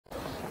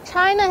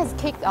China has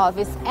kicked off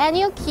its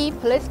annual key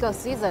political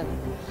season.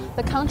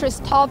 The country's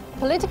top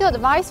political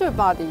advisory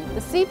body, the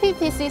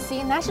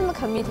CPPCC National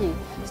Committee,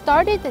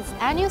 started its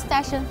annual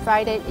session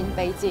Friday in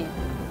Beijing.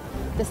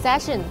 The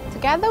session,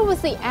 together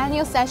with the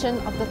annual session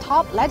of the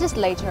top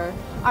legislature,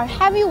 are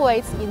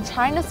heavyweights in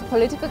China's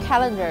political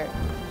calendar,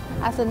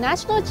 as the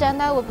national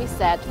agenda will be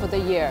set for the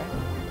year.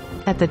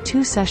 At the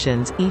two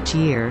sessions each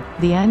year,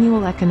 the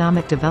annual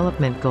economic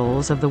development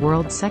goals of the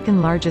world's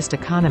second-largest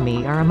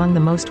economy are among the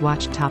most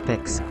watched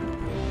topics.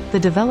 The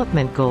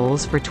development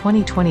goals for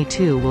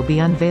 2022 will be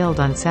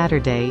unveiled on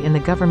Saturday in the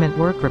government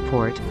work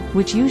report,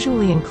 which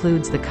usually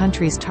includes the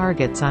country's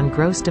targets on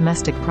gross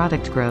domestic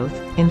product growth,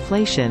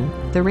 inflation,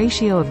 the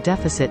ratio of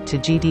deficit to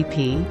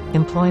GDP,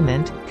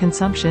 employment,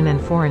 consumption and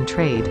foreign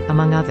trade,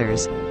 among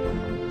others.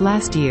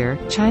 Last year,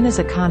 China's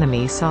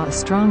economy saw a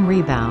strong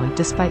rebound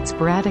despite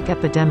sporadic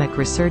epidemic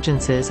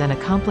resurgences and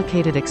a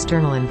complicated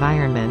external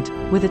environment,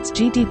 with its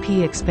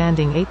GDP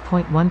expanding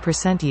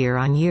 8.1%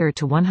 year-on-year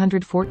to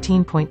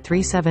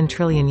 114.37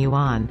 trillion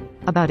yuan,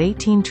 about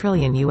 $18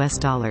 trillion.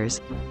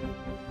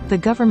 The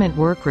government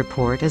work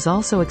report is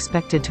also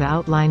expected to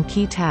outline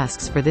key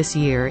tasks for this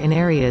year in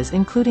areas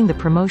including the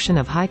promotion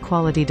of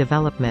high-quality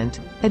development,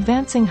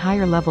 advancing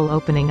higher-level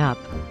opening up,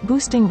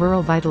 boosting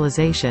rural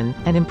vitalization,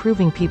 and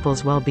improving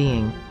people's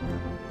well-being.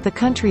 The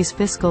country's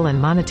fiscal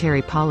and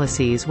monetary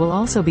policies will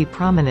also be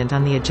prominent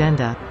on the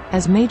agenda,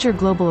 as major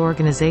global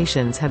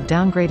organizations have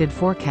downgraded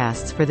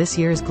forecasts for this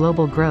year's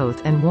global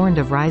growth and warned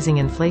of rising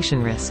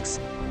inflation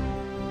risks.